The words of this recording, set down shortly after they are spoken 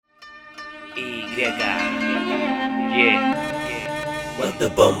What the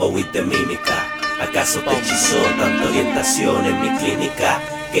Bombo with the Mimica. ¿Acaso te hechizó tanta orientación en mi clínica?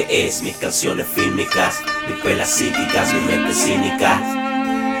 ¿Qué es mis canciones fílmicas? Mis pelas psíquicas, mi mente cínica.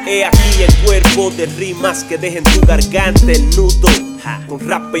 He aquí el cuerpo de rimas que dejen tu garganta el nudo. Con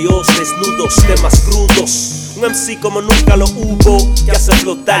rapeos desnudos, temas crudos. Un MC como nunca lo hubo, que hace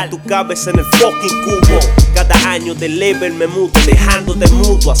flotar tu cabeza en el fucking cubo. Cada año de level me mudo, dejándote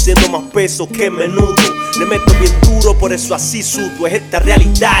mudo, haciendo más peso que menudo. Le meto bien duro, por eso así sudo. Es esta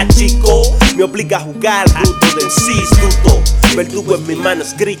realidad, chico, me obliga a jugar bruto de insisto. Verdugo en mi mano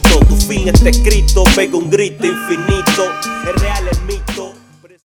escrito, tu fin está escrito. Pego un grito infinito, es real el mito.